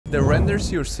The renders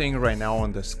you're seeing right now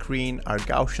on the screen are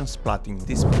Gaussian splatting.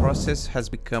 This process has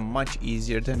become much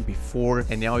easier than before,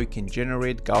 and now you can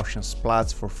generate Gaussian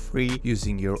splats for free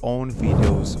using your own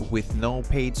videos with no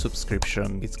paid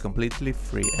subscription. It's completely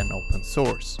free and open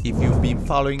source. If you've been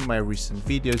following my recent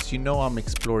videos, you know I'm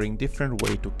exploring different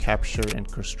ways to capture and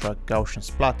construct Gaussian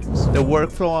splattings. The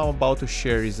workflow I'm about to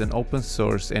share is an open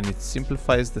source, and it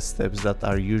simplifies the steps that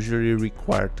are usually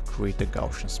required to create a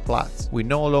Gaussian splat. We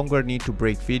no longer need to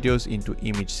break videos into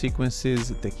image sequences,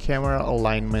 the camera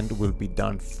alignment will be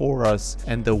done for us,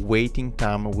 and the waiting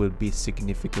time will be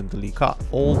significantly cut.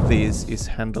 All this is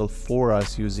handled for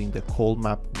us using the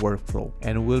COLMAP workflow,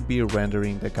 and we'll be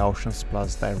rendering the Gaussian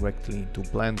splats directly into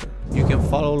Blender. You can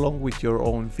follow along with your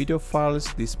own video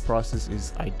files. This process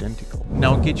is identical.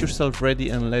 Now get yourself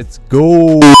ready and let's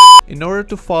go! In order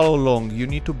to follow along, you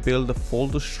need to build a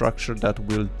folder structure that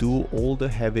will do all the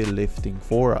heavy lifting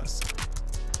for us.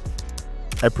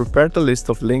 I prepared a list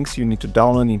of links you need to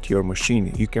download into your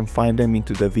machine. You can find them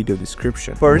into the video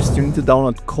description. First, you need to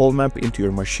download COLMAP into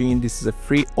your machine. This is a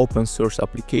free open source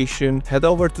application. Head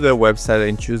over to the website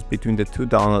and choose between the two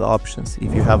download options.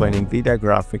 If you have an NVIDIA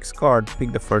graphics card,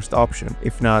 pick the first option.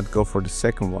 If not, go for the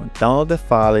second one. Download the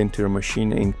file into your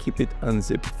machine and keep it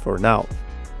unzipped for now.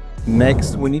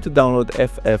 Next, we need to download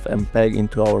FFmpeg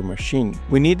into our machine.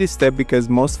 We need this step because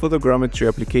most photogrammetry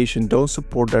applications don't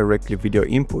support directly video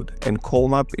input, and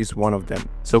COLMAP is one of them.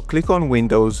 So click on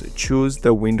Windows, choose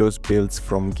the Windows builds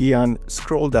from Gaussian,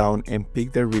 scroll down and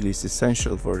pick the Release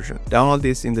Essential version. Download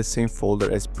this in the same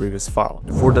folder as previous file.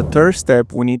 For the third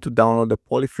step, we need to download the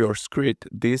Polyfiore script.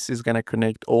 This is gonna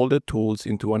connect all the tools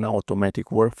into an automatic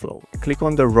workflow. Click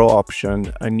on the Raw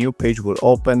option, a new page will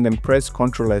open, then press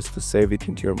Ctrl S to save it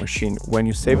into your machine. When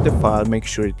you save the file, make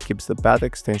sure it keeps the BAT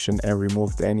extension and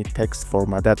remove any text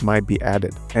format that might be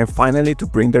added. And finally, to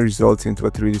bring the results into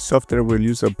a 3D software, we'll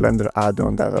use a Blender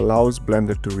add-on that allows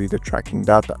Blender to read the tracking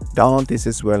data. Download this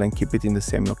as well and keep it in the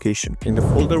same location. In the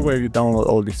folder where you download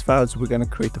all these files, we're gonna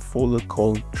create a folder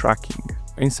called Tracking.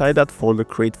 Inside that folder,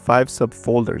 create 5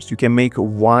 subfolders. You can make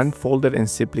one folder and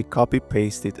simply copy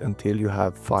paste it until you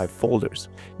have 5 folders.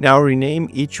 Now rename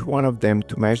each one of them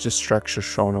to match the structure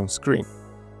shown on screen.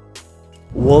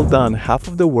 Well done, half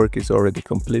of the work is already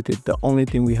completed. The only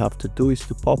thing we have to do is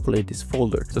to populate this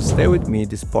folder. So stay with me,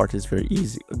 this part is very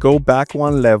easy. Go back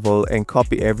one level and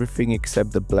copy everything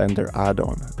except the Blender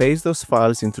add-on. Paste those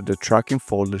files into the tracking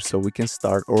folder so we can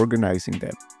start organizing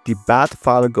them. The BAT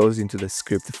file goes into the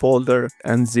script folder.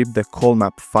 Unzip the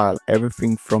COLMAP file.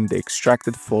 Everything from the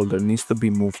extracted folder needs to be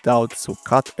moved out, so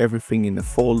cut everything in the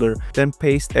folder, then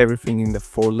paste everything in the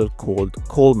folder called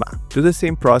COLMAP. Do the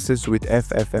same process with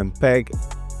FFmpeg.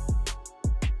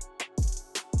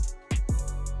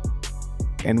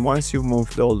 And once you've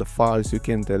moved all the files, you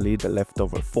can delete the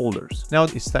leftover folders. Now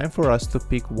it's time for us to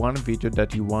pick one video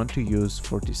that you want to use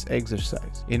for this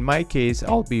exercise. In my case,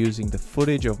 I'll be using the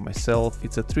footage of myself.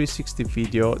 It's a 360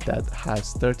 video that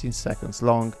has 13 seconds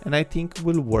long, and I think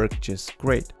will work just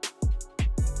great.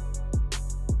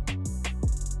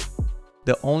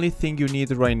 The only thing you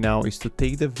need right now is to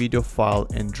take the video file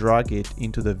and drag it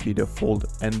into the video folder,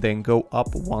 and then go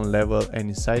up one level, and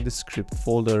inside the script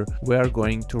folder we are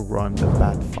going to run the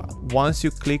BAT file. Once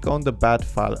you click on the BAT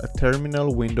file, a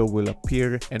terminal window will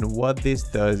appear, and what this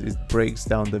does is breaks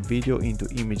down the video into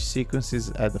image sequences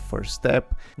at the first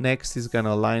step. Next is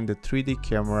gonna align the 3D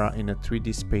camera in a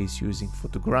 3D space using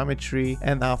photogrammetry,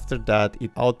 and after that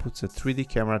it outputs a 3D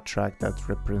camera track that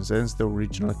represents the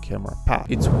original camera path.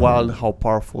 It's wild how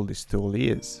powerful this tool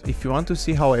is. If you want to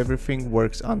see how everything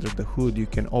works under the hood, you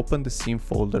can open the scene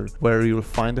folder where you'll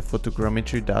find the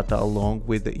photogrammetry data along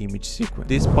with the image sequence.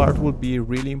 This part will be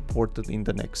really important in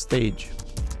the next stage.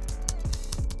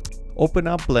 Open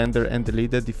up Blender and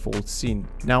delete the default scene.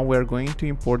 Now we are going to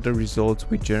import the results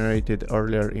we generated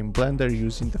earlier in Blender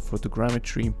using the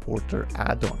Photogrammetry Importer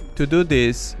add-on. To do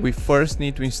this, we first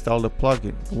need to install the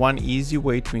plugin. One easy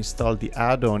way to install the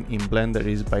add-on in Blender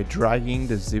is by dragging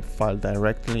the zip file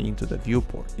directly into the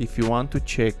viewport. If you want to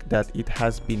check that it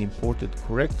has been imported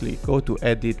correctly, go to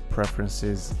Edit,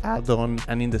 Preferences, Add-on,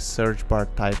 and in the search bar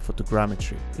type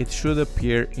Photogrammetry. It should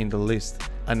appear in the list.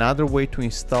 Another way to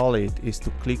install it is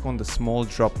to click on the small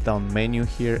drop-down menu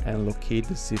here and locate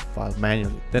the zip file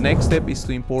manually. The next step is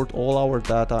to import all our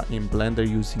data in Blender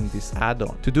using this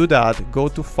add-on. To do that, go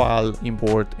to File,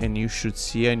 Import, and you should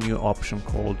see a new option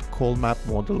called COLMAP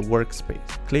Model Workspace.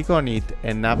 Click on it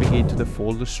and navigate to the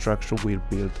folder structure we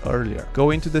built earlier.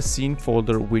 Go into the scene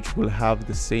folder, which will have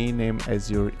the same name as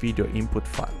your video input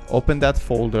file. Open that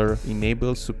folder,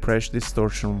 enable suppress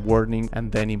distortion warning,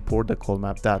 and then import the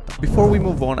COLMAP data. Before we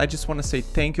move move on, I just want to say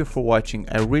thank you for watching.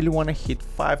 I really want to hit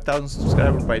 5,000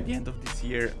 subscribers by the end of this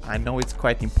year. I know it's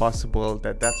quite impossible,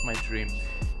 that's my dream.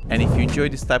 And if you enjoy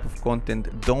this type of content,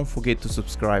 don't forget to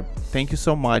subscribe. Thank you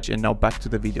so much, and now back to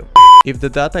the video. If the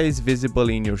data is visible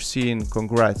in your scene,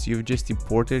 congrats, you've just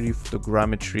imported your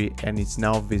photogrammetry and it's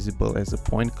now visible as a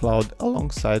point cloud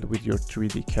alongside with your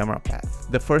 3D camera path.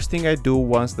 The first thing I do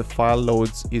once the file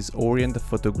loads is orient the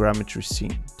photogrammetry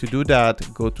scene. To do that,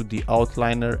 go to the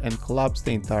outliner and collapse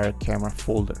the entire camera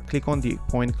folder. Click on the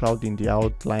point cloud in the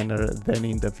outliner, then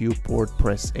in the viewport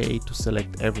press A to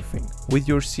select everything. With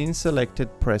your scene selected,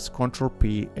 press Ctrl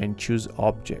P and choose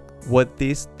Object. What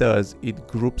this does, it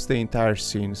groups the entire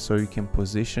scene so you can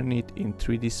position it in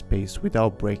 3D space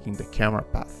without breaking the camera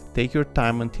path. Take your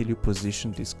time until you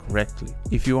position this correctly.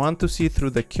 If you want to see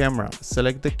through the camera,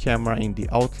 select the camera in the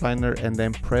outliner and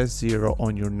then press 0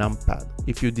 on your numpad.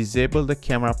 If you disable the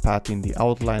camera path in the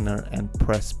outliner and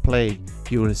press play,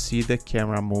 you will see the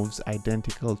camera moves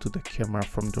identical to the camera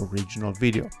from the original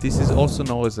video. This is also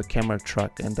known as a camera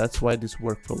track, and that's why this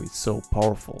workflow is so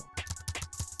powerful.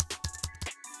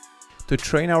 To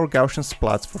train our Gaussian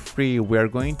splats for free, we are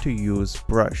going to use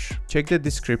Brush. Check the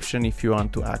description if you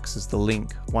want to access the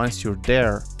link. Once you're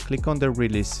there, click on the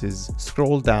releases,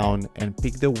 scroll down and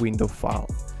pick the window file.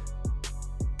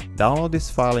 Download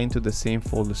this file into the same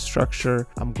folder structure.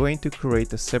 I'm going to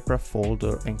create a separate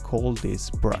folder and call this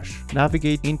Brush.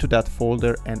 Navigate into that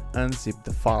folder and unzip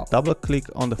the file. Double click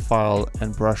on the file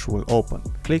and Brush will open.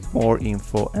 Click more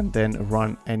info and then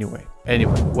run anyway.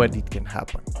 What it can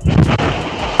happen.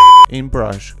 In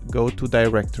Brush, go to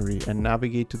Directory and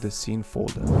navigate to the Scene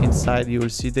folder. Inside you will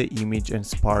see the Image and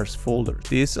Sparse folder.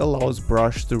 This allows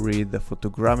Brush to read the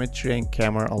photogrammetry and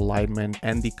camera alignment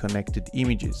and the connected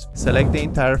images. Select the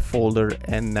entire folder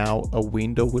and now a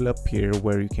window will appear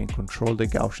where you can control the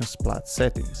Gaussian Splat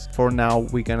settings. For now,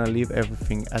 we're gonna leave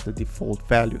everything at the default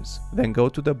values. Then go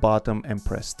to the bottom and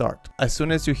press Start. As soon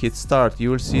as you hit Start,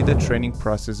 you will see the training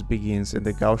process begins and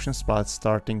the Gaussian Splat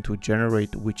starting to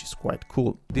generate, which is quite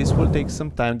cool. This will take some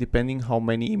time depending how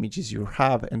many images you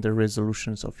have and the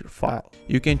resolutions of your file.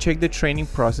 You can check the training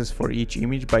process for each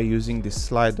image by using this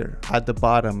slider. At the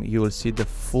bottom you will see the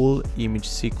full image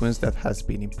sequence that has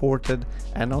been imported,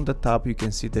 and on the top you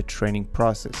can see the training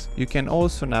process. You can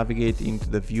also navigate into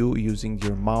the view using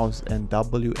your mouse and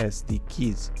WSD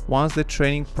keys. Once the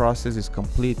training process is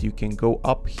complete, you can go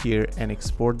up here and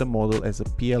export the model as a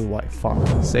PLY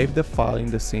file. Save the file in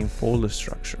the same folder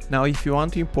structure. Now if you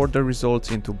want to import the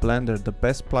results into Blender, the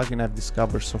best plugin I've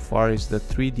discovered so far is the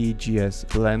 3D.js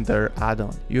Blender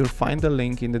add-on. You'll find the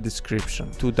link in the description.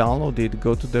 To download it,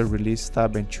 go to the Release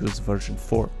tab and choose version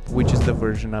 4, which is the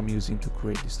version I'm using to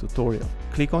create this tutorial.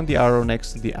 Click on the arrow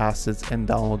next to the assets and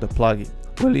download the plugin.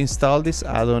 We'll install this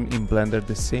add-on in Blender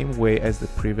the same way as the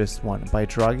previous one, by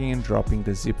dragging and dropping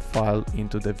the zip file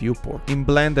into the viewport. In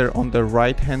Blender, on the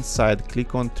right hand side,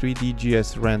 click on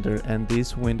 3D.js Render and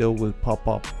this window will pop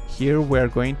up. Here we are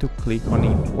going to click on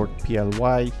Import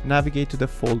PLY, navigate to the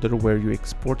folder where you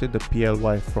exported the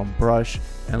PLY from Brush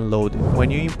and load it.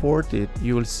 When you import it,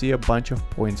 you will see a bunch of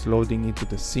points loading into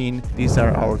the scene. These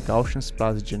are our Gaussian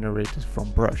splats generated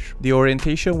from Brush. The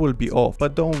orientation will be off,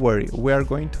 but don't worry, we are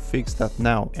going to fix that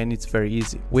now, and it's very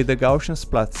easy. With the Gaussian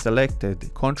splat selected,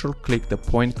 Ctrl click the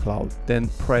point cloud, then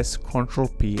press Ctrl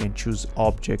P and choose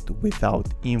Object without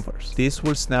inverse. This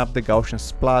will snap the Gaussian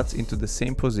splats into the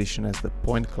same position as the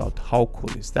point cloud. How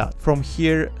cool is that? From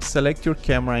here, select your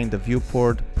camera in the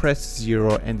viewport, press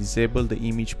 0 and disable the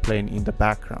image plane in the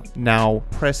background. Now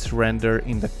press Render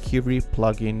in the Kiri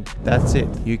plugin. That's it.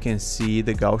 You can see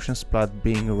the Gaussian splat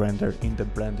being rendered in the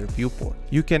Blender viewport.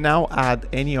 You can now add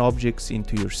any objects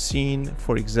into your scene.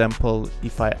 For example,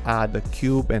 if I add a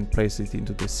cube and place it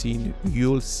into the scene,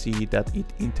 you'll see that it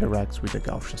interacts with the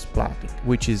Gaussian splatting,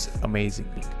 which is amazing.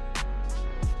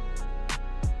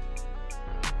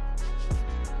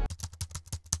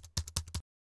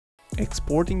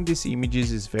 Exporting these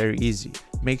images is very easy.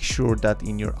 Make sure that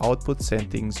in your output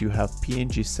settings you have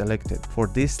PNG selected. For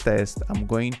this test, I'm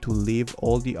going to leave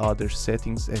all the other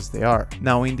settings as they are.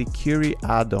 Now in the Kiri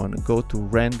add-on, go to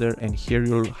Render and here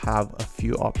you'll have a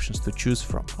few options to choose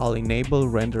from. I'll enable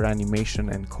render animation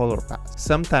and color path.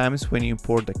 Sometimes when you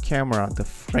import the camera, the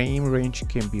frame range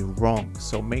can be wrong,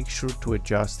 so make sure to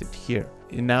adjust it here.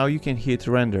 Now you can hit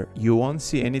render. You won't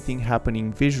see anything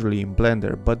happening visually in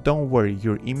Blender, but don't worry,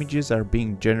 your images are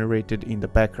being generated in the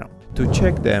background. To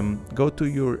check them, go to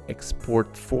your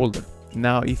export folder.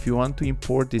 Now, if you want to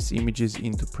import these images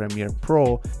into Premiere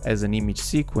Pro as an image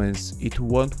sequence, it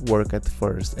won't work at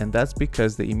first, and that's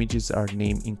because the images are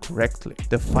named incorrectly.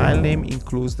 The file name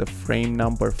includes the frame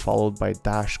number followed by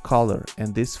 -color,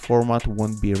 and this format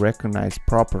won't be recognized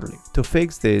properly. To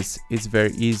fix this, it's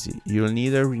very easy. You'll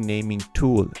need a renaming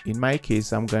tool. In my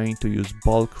case, I'm going to use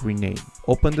bulk rename.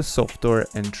 Open the software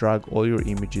and drag all your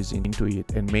images into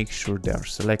it and make sure they are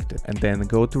selected, and then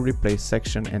go to replace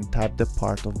section and type the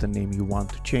part of the name you want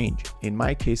to change. In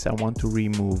my case, I want to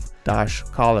remove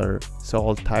 -color, so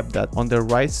I'll type that. On the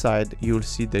right side, you'll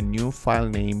see the new file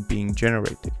name being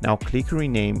generated. Now click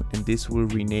rename, and this will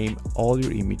rename all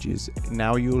your images.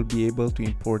 Now you will be able to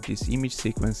import this image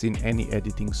sequence in any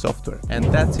editing software. And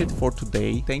that's it for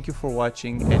today. Thank you for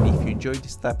watching, and if you enjoyed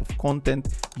this type of content,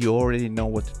 you already know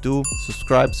what to do.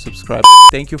 Subscribe.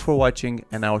 Thank you for watching,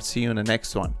 and I will see you in the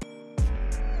next one.